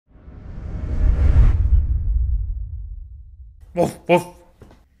Woof, woof.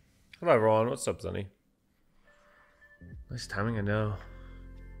 Hello everyone, what's up, Zenny? Nice timing, I know.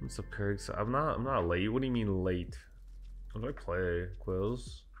 What's up, Kirk? So I'm not late. What do you mean late? What do I play?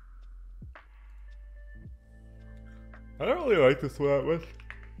 Quills? I don't really like this one that much.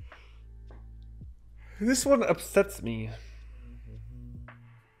 This one upsets me.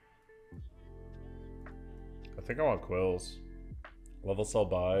 I think I want Quills. Level sell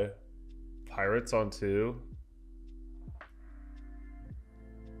buy. Pirates on 2.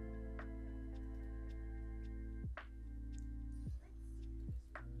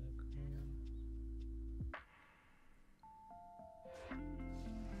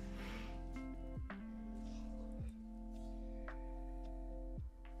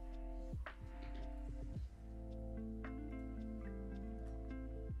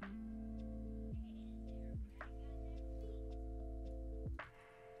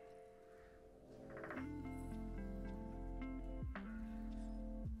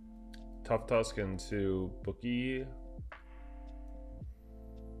 Tough Tusk into Bookie.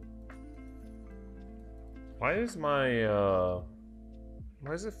 Why is my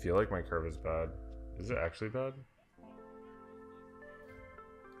why does it feel like my curve is bad? Is it actually bad?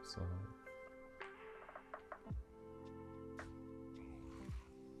 So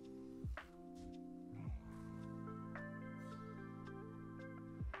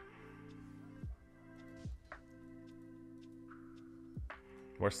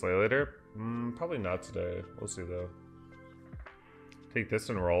more Slay later? Probably not today. We'll see though. Take this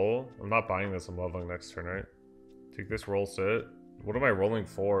and roll. I'm not buying this, I'm leveling next turn, right? Take this, roll, sit. What am I rolling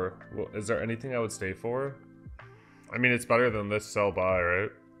for? Is there anything I would stay for? I mean, it's better than this sell buy, right?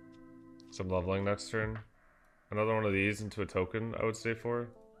 So I'm leveling next turn. Another one of these into a token I would stay for.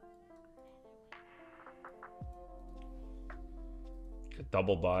 Could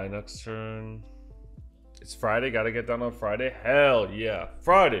double buy next turn. It's Friday, gotta get done on Friday. Hell yeah,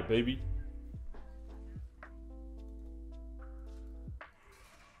 Friday, baby.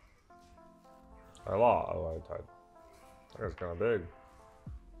 I lost. Oh, I tied. That was kind of big.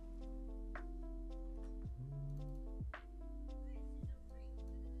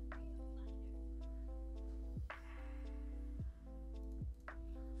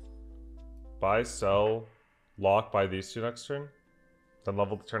 Buy, sell, lock, buy these two next turn. Then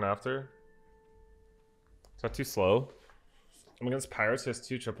level the turn after. Is that too slow? I'm against Pirates, he has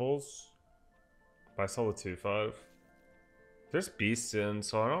 2 triples. Buy, sell the 2-5. There's beasts in,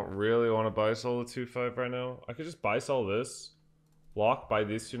 so I don't really want to buy, sell the 2-5 right now. I could just buy, sell this. Lock, buy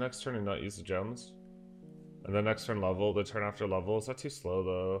these 2 next turn and not use the gems. And then next turn level, the turn after level. Is that too slow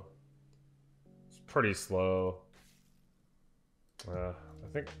though? It's pretty slow. I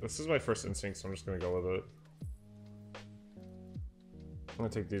think this is my first instinct, so I'm just gonna go with it. I'm gonna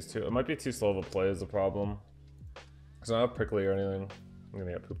take these 2. It might be too slow of a play is the problem. Because I don't have prickly or anything. I'm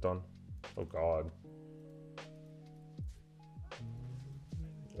gonna get pooped on. Oh god.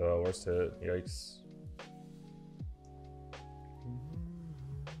 Oh, worst hit. Yikes.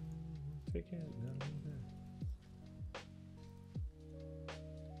 Take it.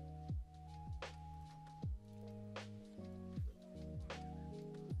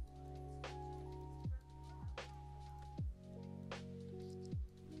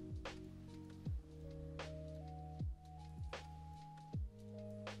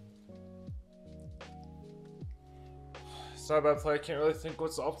 It's not a bad play. I can't really think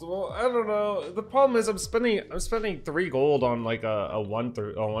what's optimal. I don't know. The problem is I'm spending 3 gold on like a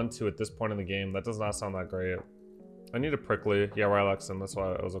 1-2 at this point in the game. That does not sound that great. I need a prickly. Yeah, Rylexon. That's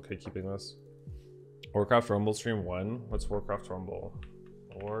why I was okay keeping this. Warcraft Rumble stream when? What's Warcraft Rumble?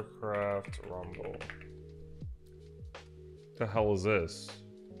 Warcraft Rumble. The hell is this?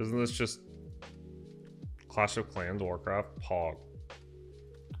 Isn't this just Clash of Clans Warcraft? Pog.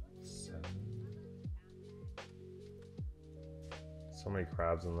 So many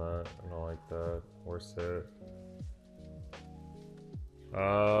crabs in that. I don't like that. Worst hit.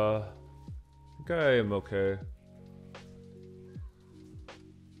 I think I am okay.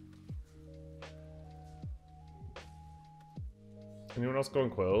 Anyone else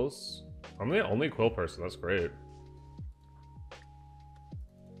going quills? I'm the only quill person. That's great.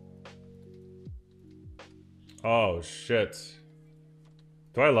 Oh shit.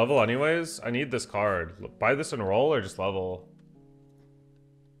 Do I level anyways? I need this card. Buy this and roll or just level?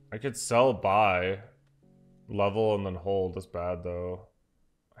 I could sell, buy, level, and then hold. That's bad, though.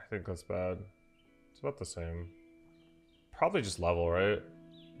 I think that's bad. It's about the same. Probably just level, right?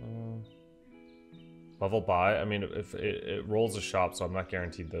 Level, buy. I mean, if it rolls a shop, so I'm not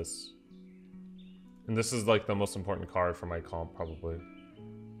guaranteed this. And this is, like, the most important card for my comp, probably.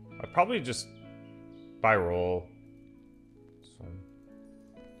 I'd probably just buy roll.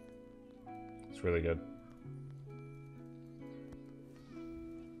 It's really good.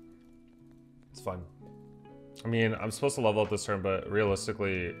 It's fun. I mean, I'm supposed to level up this turn, but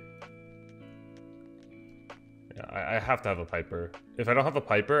realistically, yeah, I have to have a Piper. If I don't have a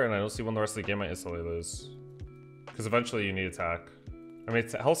Piper and I don't see one the rest of the game, I instantly lose. Because eventually you need attack. I mean,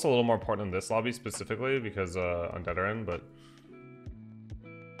 health's a little more important in this lobby specifically because Undead are in, but...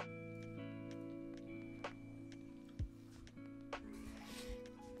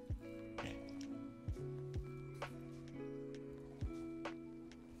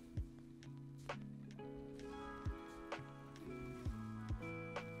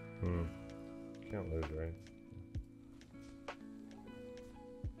 Can't lose, right?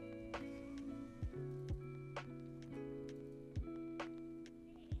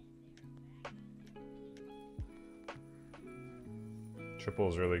 Triple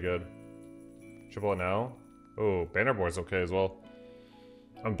is really good. Triple it now. Oh, banner board's okay as well.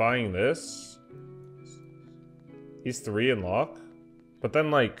 I'm buying this. He's 3 in lock. But then,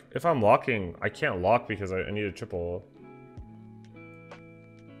 like, if I'm locking, I can't lock because I need a triple.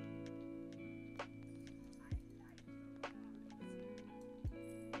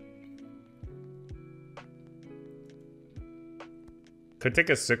 Could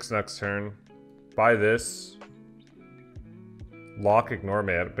take a 6 next turn. Buy this. Lock, ignore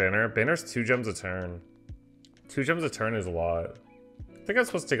banner. Banner's 2 gems a turn. 2 gems a turn is a lot. I think I'm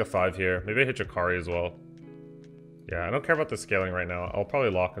supposed to take a 5 here. Maybe I hit Jakari as well. Yeah, I don't care about the scaling right now. I'll probably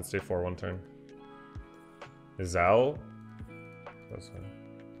lock and stay 4 one turn. Zal?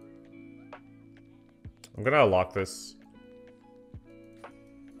 I'm gonna lock this.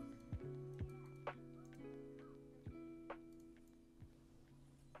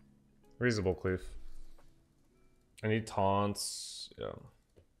 Reasonable cleave. I need taunts. Yeah.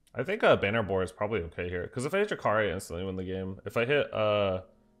 I think banner board is probably okay here. Because if I hit Jakari, I instantly win the game. If I hit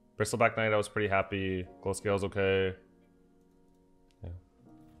Bristleback Knight, I was pretty happy. Glow Scale's okay. Yeah.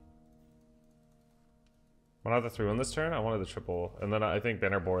 One out of 3 win this turn. I wanted the triple. And then I think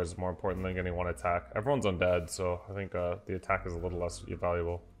banner board is more important than getting 1 attack. Everyone's undead, so I think the attack is a little less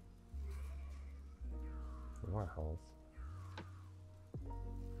valuable. More health.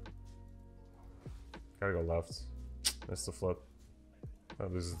 Gotta go left. Missed the flip.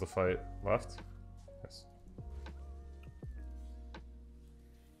 That loses the fight. Left? Yes.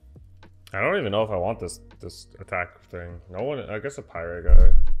 I don't even know if I want this attack thing. No one, I guess a pirate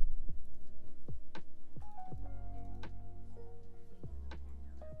guy.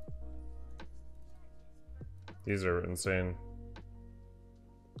 These are insane.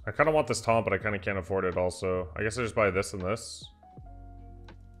 I kind of want this taunt, but I kind of can't afford it also. I guess I just buy this and this.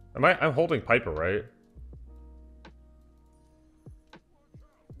 I'm holding Piper, right?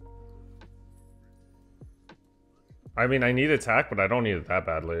 I mean, I need attack, but I don't need it that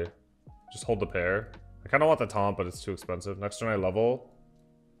badly. Just hold the pair. I kind of want the taunt, but it's too expensive. Next turn I level.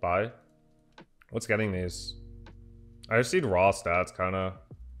 Buy. What's getting these? I just need raw stats, kind of.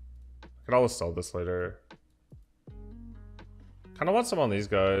 I could always sell this later. Kind of want some on these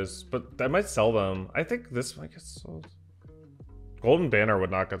guys, but I might sell them. I think this might get sold. Golden Banner would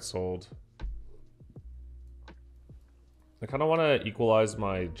not get sold. I kind of want to equalize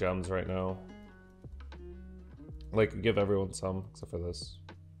my gems right now. Like, give everyone some, except for this.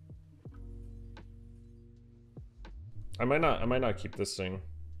 I might not keep this thing.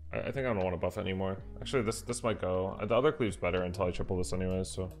 I think I don't want to buff it anymore. Actually, this might go. The other cleave's better until I triple this anyways,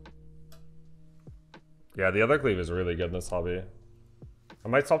 so. Yeah, the other cleave is really good in this hobby. I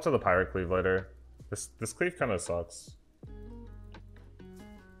might swap to the pirate cleave later. This cleave kind of sucks.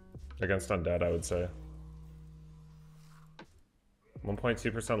 Against undead, I would say.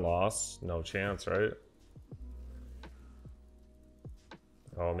 1.2% loss? No chance, right?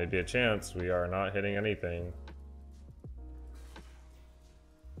 Oh, maybe a chance. We are not hitting anything.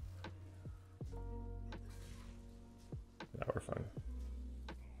 Now we're fine.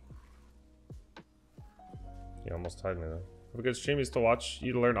 You almost tied me though. Have a good stream. Used to watch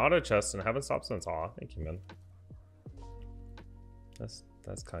you to learn auto chess and haven't stopped since. Aw, thank you, man. That's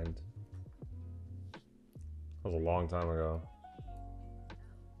kind. That was a long time ago.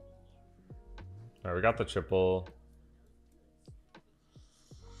 Alright, we got the triple.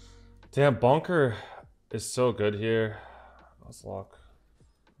 Damn, Bonker is so good here. Let's lock.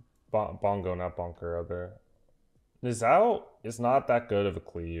 Bongo, not Bonker, other. Nizao is not that good of a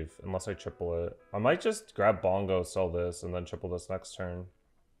cleave unless I triple it. I might just grab Bongo, sell this, and then triple this next turn.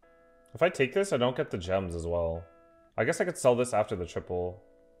 If I take this, I don't get the gems as well. I guess I could sell this after the triple.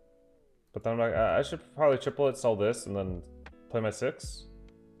 But then I'm like, I should probably triple it, sell this, and then play my 6.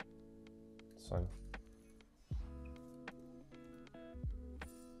 It's fine.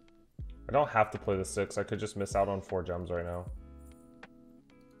 I don't have to play the 6. I could just miss out on 4 gems right now.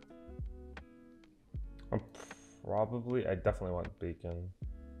 I definitely want bacon.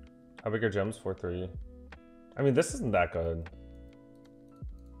 How big are gems? 4-3. I mean, this isn't that good.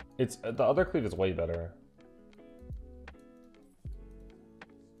 It's the other cleave is way better.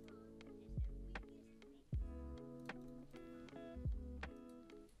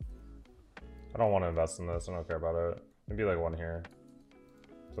 I don't want to invest in this. I don't care about it. Maybe like 1 here.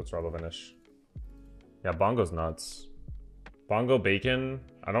 So it's relevant-ish. Yeah, Bongo's nuts. Bongo bacon.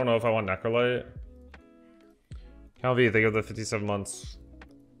 I don't know if I want Necrolite. Calvi, think of the 57 months.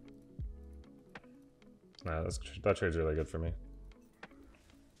 Nah, that trade's really good for me.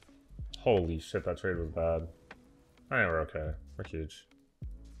 Holy shit, that trade was bad. Alright, we're okay. We're huge.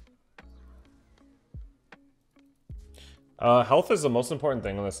 Health is the most important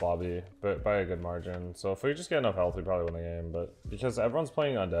thing in this lobby, but by a good margin. So if we just get enough health, we probably win the game. But because everyone's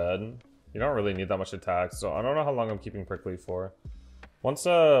playing undead, you don't really need that much attack. So I don't know how long I'm keeping prickly for. Once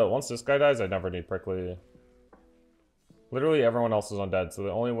this guy dies, I never need prickly. Literally everyone else is undead, so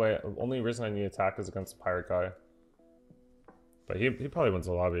the only reason I need attack is against the pirate guy. But he probably wins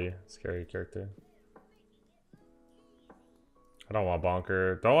the lobby. Scary character. I don't want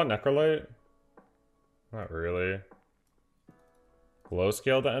Bonker. Do I want Necrolite? Not really. Low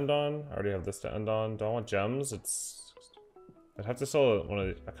scale to end on? I already have this to end on. Do I want gems? I'd have to sell one of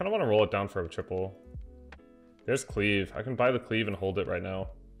these. I kind of want to roll it down for a triple. There's cleave. I can buy the cleave and hold it right now.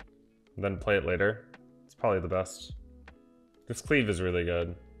 And then play it later. It's probably the best. This cleave is really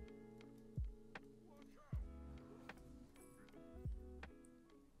good.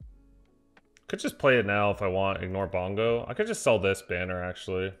 Could just play it now if I want. Ignore Bongo. I could just sell this banner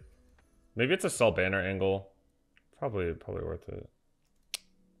actually. Maybe it's a sell banner angle. Probably worth it.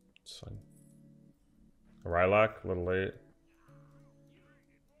 It's fine. Rylac, a little late.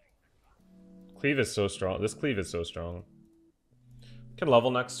 Cleave is so strong. This cleave is so strong. Can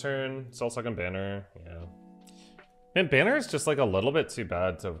level next turn. Sell second banner. Yeah. Man, banner is just like a little bit too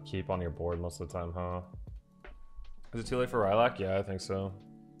bad to keep on your board most of the time, huh? Is it too late for Rylac? Yeah, I think so.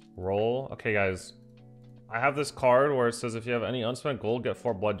 Roll. Okay, guys. I have this card where it says if you have any unspent gold, get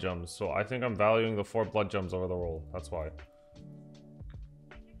 4 blood gems. So I think I'm valuing the 4 blood gems over the roll. That's why.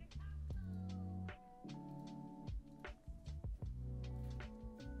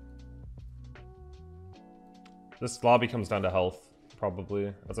 This lobby comes down to health,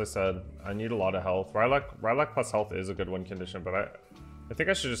 probably. As I said, I need a lot of health. Rylac plus health is a good win condition, but I think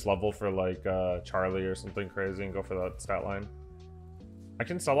I should just level for like Charlie or something crazy and go for that stat line. I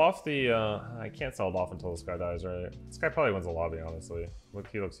can sell off the, I can't sell it off until this guy dies, right? This guy probably wins the lobby, honestly. Look,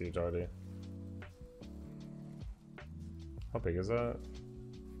 he looks huge already. How big is that?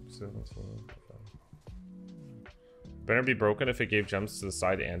 17. Better be broken if it gave gems to the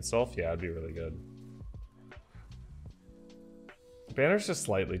side and self? Yeah, it'd be really good. Banner's just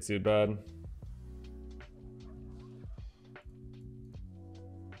slightly too bad.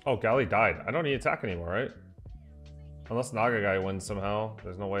 Oh, Galley died. I don't need attack anymore, right? Unless Naga guy wins somehow.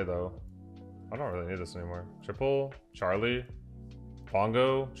 There's no way though. I don't really need this anymore. Triple, Charlie,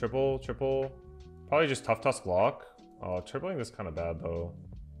 Bongo, triple. Probably just Tough Tusk Lock. Oh, tripling this kind of bad though.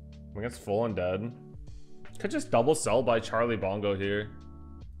 I'm against full undead. Could just double sell by Charlie Bongo here.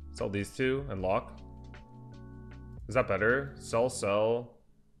 Sell these two and lock. Is that better? Sell,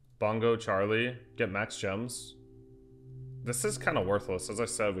 Bongo, Charlie, get max gems. This is kind of worthless. As I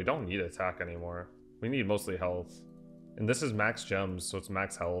said, we don't need attack anymore. We need mostly health. And this is max gems, so it's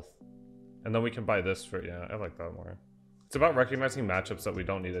max health. And then we can buy this for, yeah, I like that more. It's about recognizing matchups that we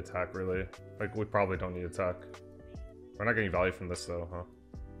don't need attack, really. Like, we probably don't need attack. We're not getting value from this, though, huh?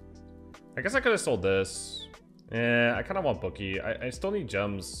 I guess I could have sold this. Yeah, I kind of want Bookie. I still need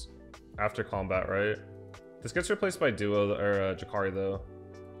gems after combat, right? This gets replaced by Duo, or Jakari, though.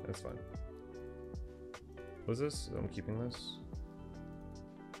 That's fine. What is this? I'm keeping this.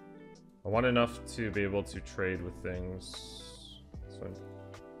 I want enough to be able to trade with things. That's fine.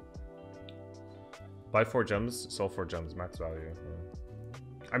 Buy 4 gems, sell 4 gems, max value. Yeah.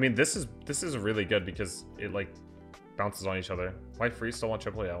 I mean, this is really good because it like bounces on each other. White free, still want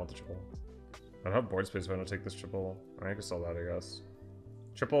triple? Yeah, I want the triple. I don't have board space if I don't take this triple. I can sell that, I guess.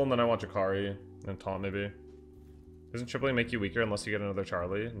 Triple, and then I want Jakari and taunt maybe. Doesn't tripling make you weaker unless you get another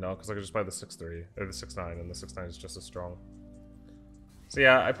Charlie? No, because I could just buy the 6-3 or the 6-9, and the 6-9 is just as strong. So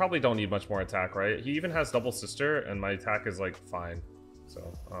yeah, I probably don't need much more attack, right? He even has double sister, and my attack is like fine.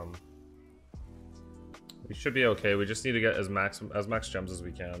 So we should be okay. We just need to get as max gems as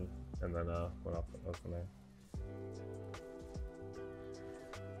we can, and then went up from there.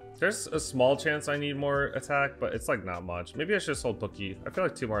 There's a small chance I need more attack, but it's like not much. Maybe I should have sold Bookie. I feel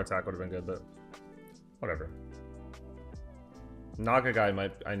like 2 more attack would have been good, but whatever. Naga guy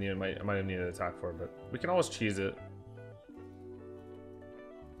might have needed attack for, but we can always cheese it.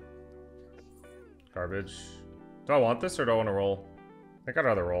 Garbage. Do I want this or do I want to roll? I think I'd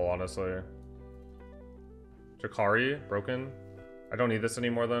rather roll, honestly. Jakari, broken. I don't need this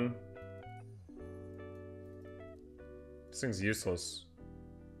anymore then. This thing's useless.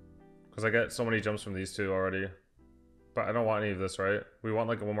 Because I get so many jumps from these two already. But I don't want any of this, right? We want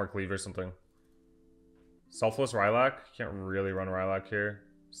like one more cleave or something. Selfless Rylak. Can't really run Rylak here.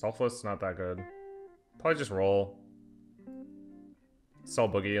 Selfless, not that good. Probably just roll. Sell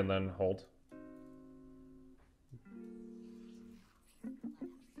Boogie and then hold.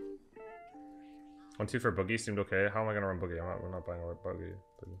 One, two for Boogie seemed okay. How am I gonna run Boogie? We're not buying a Boogie.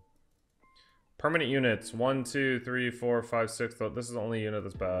 Permanent units. 1, 2, 3, 4, 5, 6. This is the only unit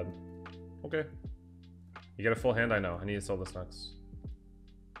that's bad. Okay. You get a full hand, I know. I need to sell this next.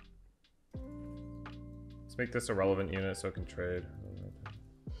 Let's make this a relevant unit so I can trade.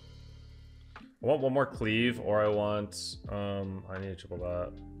 I want one more cleave, or I want I need to triple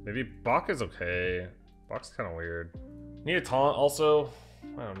that. Maybe Bach is okay. Bach's kind of weird. Need a taunt also.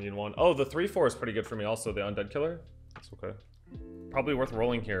 I don't need one. Oh, the 3/4 is pretty good for me also, the undead killer. That's okay. Probably worth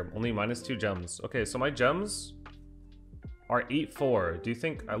rolling here. Only -2 gems. Okay, so my gems are 8/4. Do you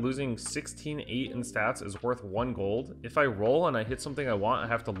think losing 16/8 in stats is worth 1 gold? If I roll and I hit something I want, I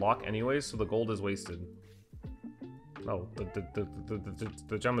have to lock anyways, so the gold is wasted. No,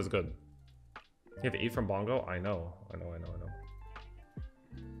 the gem is good. You have 8 from Bongo? I know.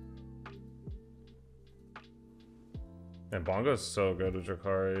 And Bongo is so good with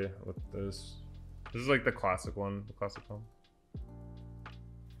Jakari with this. This is like the classic one, the classic one.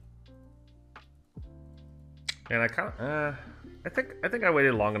 And I kind of, I think I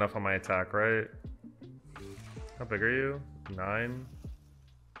waited long enough on my attack, right? How big are you? 9?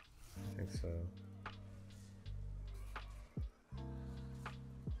 I think so.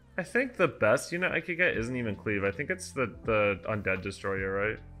 I think the best unit I could get isn't even Cleave. I think it's the Undead Destroyer,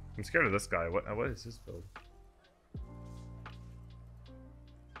 right? I'm scared of this guy. What is his build?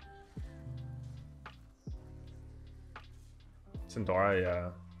 Sindora,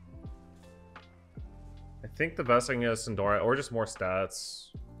 yeah. I think the best I can get is Sindora, or just more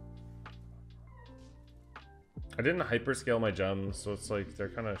stats. I didn't hyperscale my gems, so it's like they're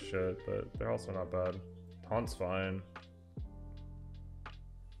kind of shit, but they're also not bad. Taunt's fine.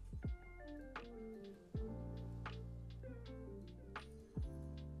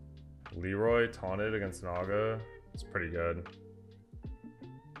 Leroy taunted against Naga. It's pretty good.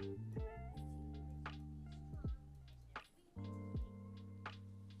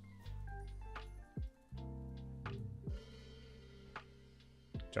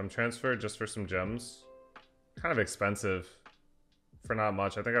 Gem transfer just for some gems. Kind of expensive for not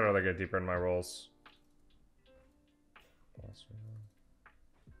much. I think I'd rather get deeper in my rolls.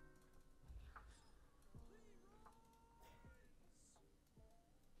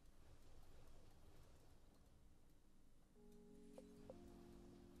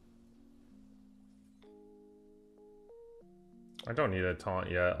 I don't need a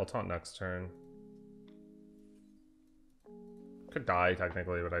taunt yet. I'll taunt next turn. Could die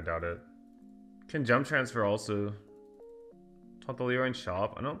technically, but I doubt it. Can gem transfer also. Taunt the Leroy and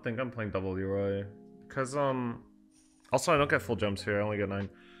shop. I don't think I'm playing double Leroy. Because also I don't get full gems here, I only get 9.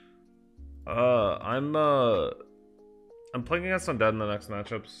 I'm playing against Undead in the next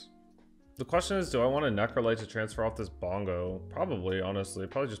matchups. The question is, do I want a Necrolite to transfer off this Bongo? Probably, honestly.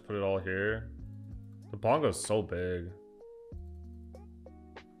 Probably just put it all here. The Bongo's so big.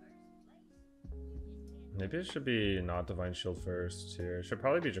 Maybe it should be not Divine Shield first here. It should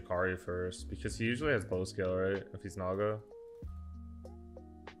probably be Jakari first, because he usually has bow scale, right? If he's Naga.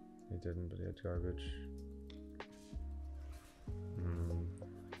 He didn't, but he had garbage.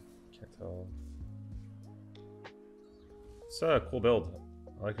 Can't tell. It's a cool build.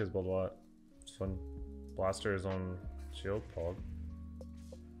 I like his build a lot. It's fun. Blaster is on shield, Pog.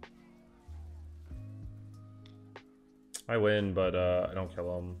 I win, but I don't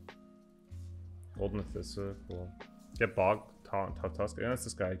kill him. Golden Athissa, cool. Get Bog, Tough Tusk. Against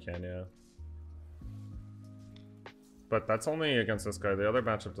this guy I can, yeah. But that's only against this guy. The other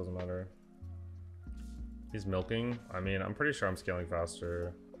matchup doesn't matter. He's milking. I mean, I'm pretty sure I'm scaling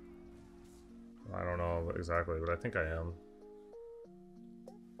faster. I don't know exactly, but I think I am.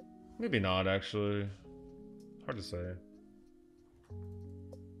 Maybe not, actually. Hard to say.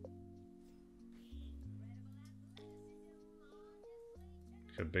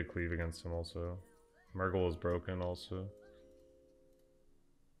 Could big cleave against him also. Murgle is broken also.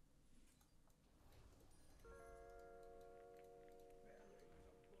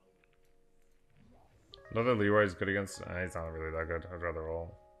 Another Leroy is good against. He's not really that good. I'd rather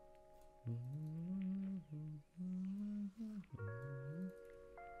roll.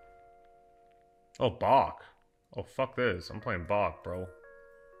 Oh, Bach. Oh, fuck this. I'm playing Bach, bro.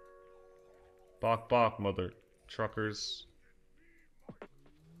 Bach, mother truckers.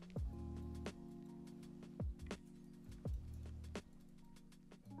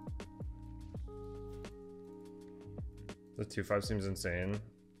 The 2-5 seems insane.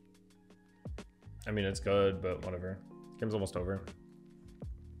 I mean, it's good, but whatever. Game's almost over.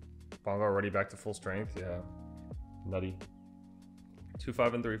 Bongo already back to full strength? Yeah. Nutty.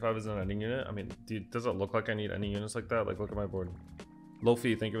 2-5 and 3-5 is an ending unit? I mean, dude, does it look like I need any units like that? Like, look at my board.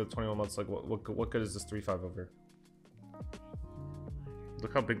 Lofi, thank you for the 21 months. Like, what good is this 3-5 over?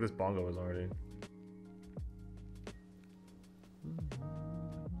 Look how big this Bongo is already.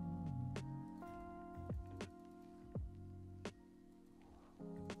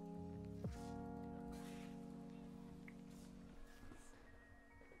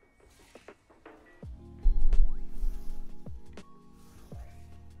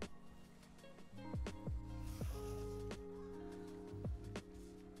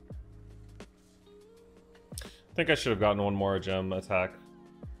 I think I should have gotten one more gem attack.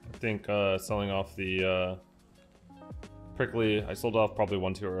 I think selling off the prickly, I sold off probably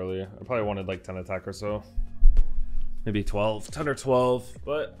one too early. I probably wanted like 10 attack or so. Maybe 12, 10 or 12,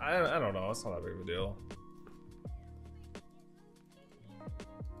 but I don't know, it's not that big of a deal.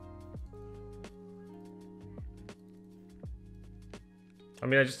 I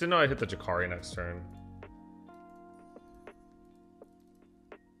mean, I just didn't know I hit the Jakari next turn.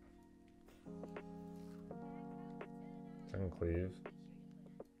 Cleave.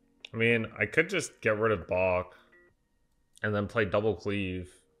 I mean, I could just get rid of Bach and then play double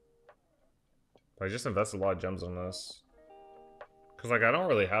cleave. But I just invested a lot of gems on this. Because, like, I don't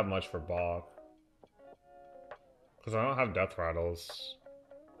really have much for Bach. Because I don't have death rattles.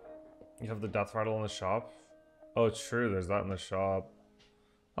 You have the death rattle in the shop? Oh, it's true. There's that in the shop.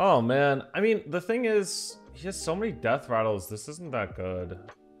 Oh, man. I mean, the thing is, he has so many death rattles. This isn't that good.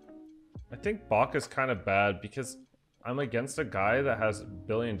 I think Bach is kind of bad because I'm against a guy that has a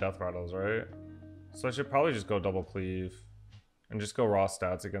billion death rattles, right? So I should probably just go double cleave and just go raw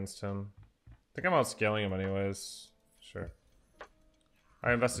stats against him. I think I'm outscaling him anyways. Sure.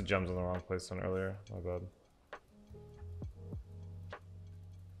 I invested gems in the wrong place on earlier. My bad.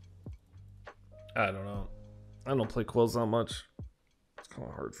 I don't know. I don't play quills that much. It's kind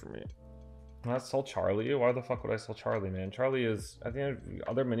of hard for me. I sell Charlie? Why the fuck would I sell Charlie, man? Charlie is, at the end of the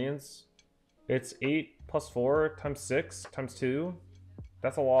other minions, it's 8 plus 4 times 6 times 2.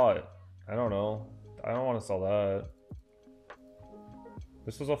 That's a lot. I don't know. I don't want to sell that.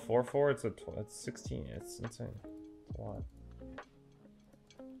 This was a 4-4. It's 16. It's insane. It's a lot.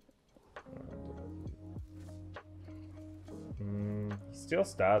 He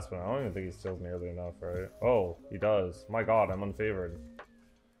steals stats, but I don't even think he steals nearly enough, right? Oh, he does. My god, I'm unfavored.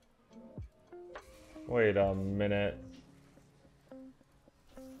 Wait a minute.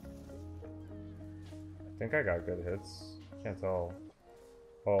 I think I got good hits. Can't tell.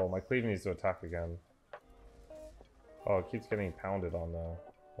 Oh, my cleave needs to attack again. Oh, it keeps getting pounded on though.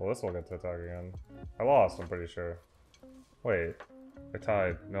 Well, this will get to attack again. I lost, I'm pretty sure. Wait. I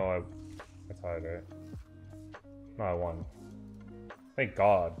tied. No, I tied, right? No, I won. Thank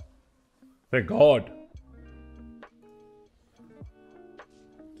God. Thank God!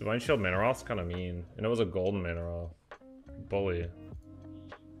 Divine Shield Manaroth's kind of mean. And it was a golden Manaroth. Bully.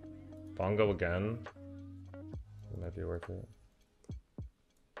 Bongo again? It might be worth it.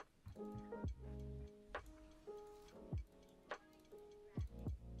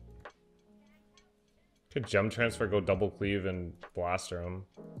 Could gem transfer, go double cleave, and blaster him.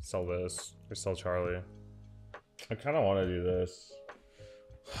 Sell this. Or sell Charlie. I kind of want to do this.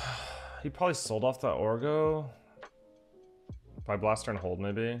 He probably sold off that Orgo. Buy blaster and hold,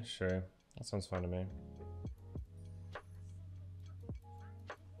 maybe? Sure. That sounds fine to me.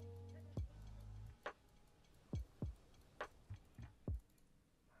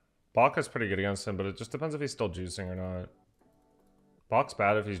 Baka's pretty good against him, but it just depends if he's still juicing or not. Bach's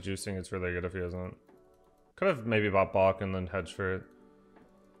bad if he's juicing, it's really good if he isn't. Could have maybe bought Bach and then hedged for it.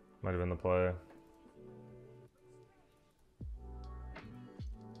 Might have been the play.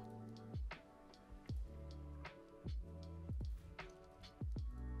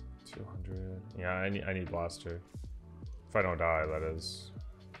 Yeah, I need blaster. If I don't die, that is.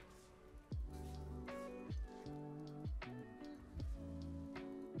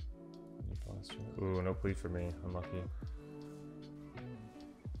 Need blaster. Ooh, no plea for me. Unlucky.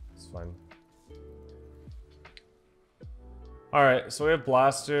 It's fine. Alright, so we have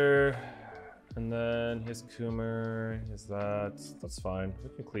blaster. And then his Coomer, is that. That's fine. We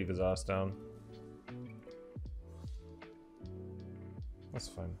can cleave his ass down. That's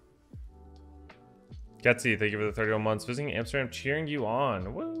fine. Getsy, thank you for the 31 months. Visiting Amsterdam, cheering you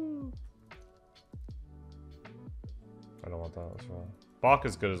on. Woo! I don't want that as well. Bach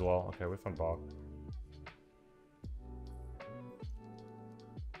is good as well. Okay, we found Bach.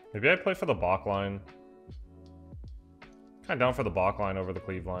 Maybe I play for the Bach line. Kind of down for the Bach line over the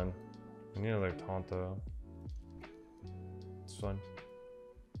cleave line. I need another Tonto. It's fine.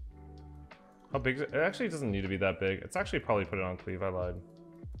 How big is it? It actually doesn't need to be that big. It's actually probably put it on cleave. I lied.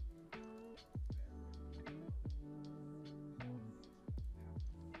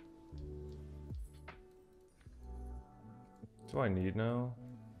 What do I need now?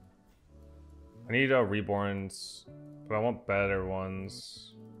 I need reborns, but I want better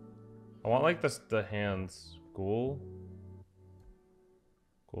ones. I want like the hands. Ghoul?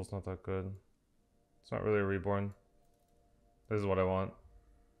 Ghoul's not that good. It's not really a reborn. This is what I want.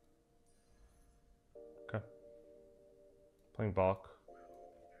 Okay. Playing Bach.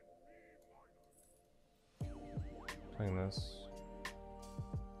 Playing this.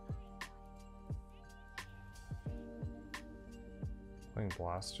 Playing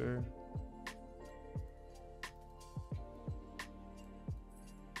Blaster.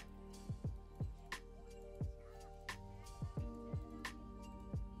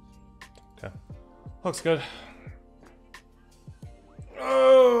 Okay. Looks good.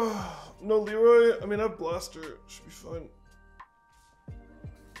 Oh, no Leroy. I mean, I have Blaster. Should be fine.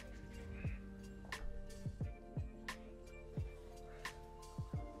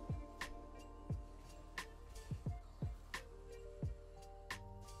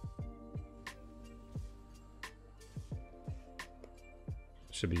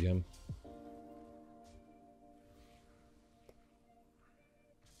 Should be him.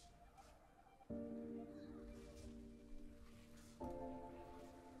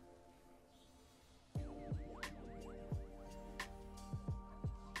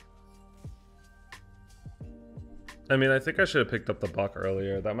 I mean, I think I should have picked up the Bach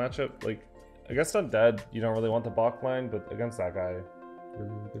earlier. That matchup, like, against Undead, you don't really want the Bach line, but against that guy,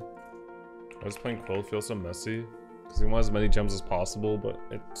 really good. I was playing Quill, feels so messy. Because you want as many gems as possible, but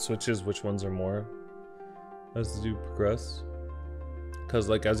it switches which ones are more as you progress. Because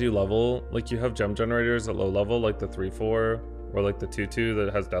like as you level, like you have gem generators at low level, like the 3-4 or like the 2-2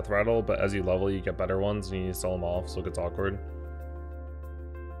 that has death rattle, but as you level you get better ones and you need to sell them off, so it gets awkward.